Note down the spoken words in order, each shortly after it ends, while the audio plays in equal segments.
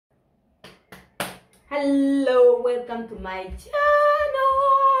Hello, welcome to my channel.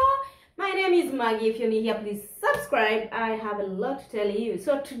 My name is Maggie. If you're new here, please subscribe. I have a lot to tell you.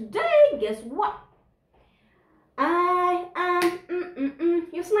 So today, guess what? I am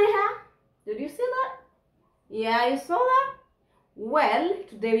you see my hair? Did you see that? Yeah, you saw that? Well,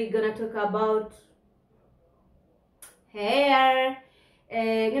 today we're gonna talk about hair.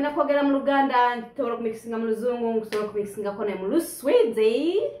 Ngenda kwogera mu Luganda, nsobola kumikisinga mu Luzungu, nsobola kumikisinga ko ne mu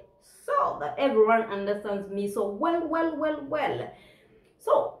Luswidi, so that everyone understands me so well.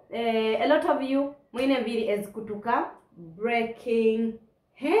 So, a lot of you mwine video ezikutuka breaking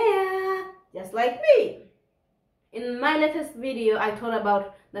hair, just like me. In my latest video, I told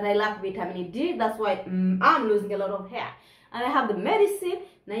about that I lack vitamin D. That's why I'm losing a lot of hair. And I have the medicine.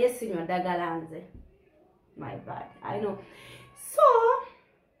 Na yesinywa dagalanze. My bad, I know. So,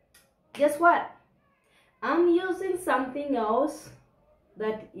 guess what? I'm using something else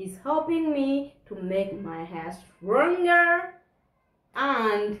that is helping me to make my hair stronger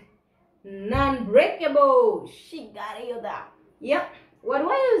and non-breakable. She got it there. Yep. What do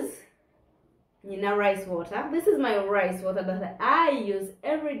I use? Rice water. This is my rice water that I use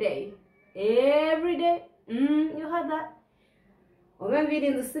every day. Every day. You heard that?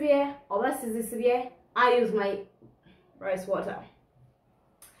 I use my rice water.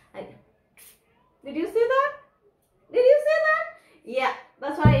 Did you see that? Did you see that? Yeah,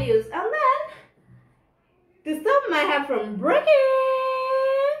 that's what I use. And then, to stop my hair from breaking,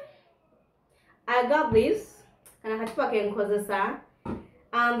 I got this. And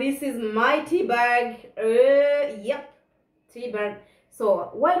this is my tea bag. Yep, tea bag. So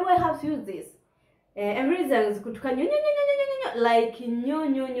why do I have to use this? Every reason is good like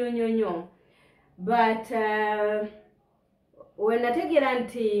nyo. But when I take it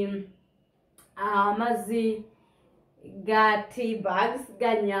anti mazi ga tea bags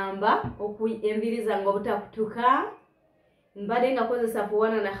ganyamba okuyembiriza ngo butakutuka mbade ngakozesa for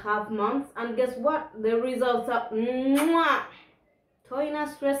 1.5 months, and guess what? The results are toina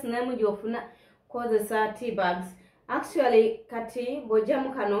stress nemu jofuna kozesa tea bags. Actually kati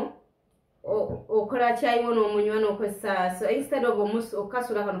bojamu kano okola chai wono omunywa nokozesa, so instead of omus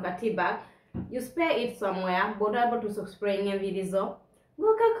okasula kano ka tea bag, you spare it somewhere bodabo to spraying envirizo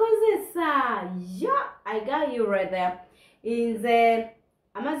gokakozesa. Yeah, I got you right there. In the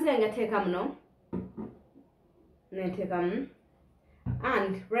amaziga ngateka mno neteka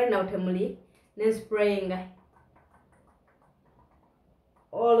and right now temuli then spraying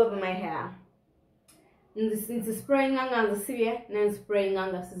all over my hair. Into spraying anga severe, then spraying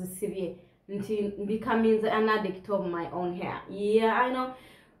anga severe until becoming an addict of my own hair. Yeah, I know.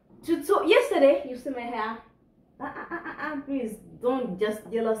 So yesterday, you see my hair. Please don't just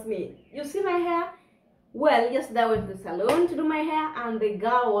jealous me. You see my hair? Well, yesterday I went to the salon to do my hair, and the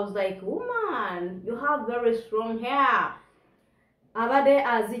girl was like, "Woman, you have very strong hair." Abade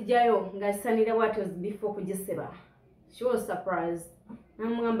azijayo ngasanira what was before kujiseba. She was surprised.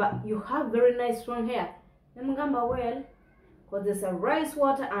 Namugamba, "You have very nice strong hair." Namugamba, "Well, because there's a rice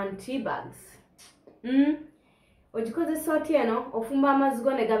water and tea bags." Ojikoze soti eno ofumba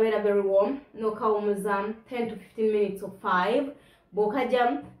amazigo ne gabera very warm no kawumuza 10 to 15 minutes or 5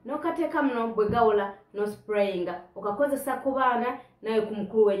 bokajam no kateka mno bwegawula no spraying okakozesa kubana naye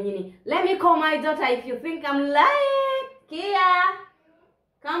kumukuru wenyini. Let me call my daughter if you think I'm lying. Kia,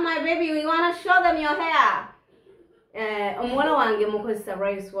 come my baby, we want to show them your hair. Omuwala wange mukozesa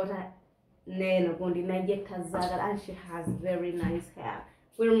rice water neno gondi najeta zaga, and she has very nice hair.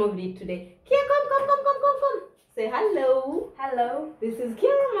 We removed it today. Kia, come. Say hello. Hello. This is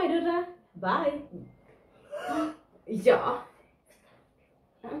Kira, my daughter. Bye. Yeah.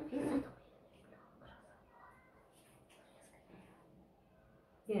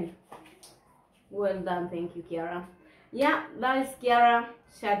 Yeah. Well done. Thank you, Kiara. Yeah, that is Kiara.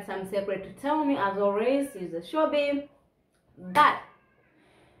 She had some secret to tell me. As always, she's a showbie. But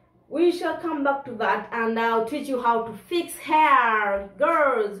we shall come back to that, and I'll teach you how to fix hair,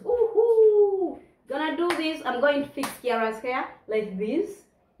 girls. Woohoo! Gonna do this. I'm going to fix Kiara's hair like this.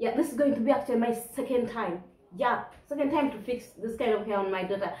 Yeah, this is going to be actually my second time. Yeah, second time to fix this kind of hair on my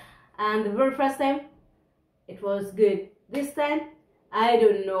daughter. And the very first time, it was good. This time, I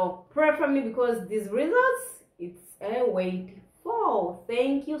don't know. Pray for me because these results, it's a wait for.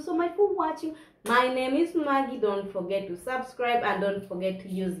 Thank you so much for watching. My name is Maggie. Don't forget to subscribe and don't forget to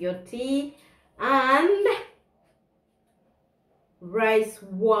use your tea and rice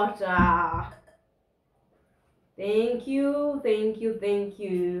water. Thank you.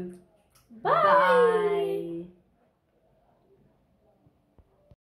 Bye.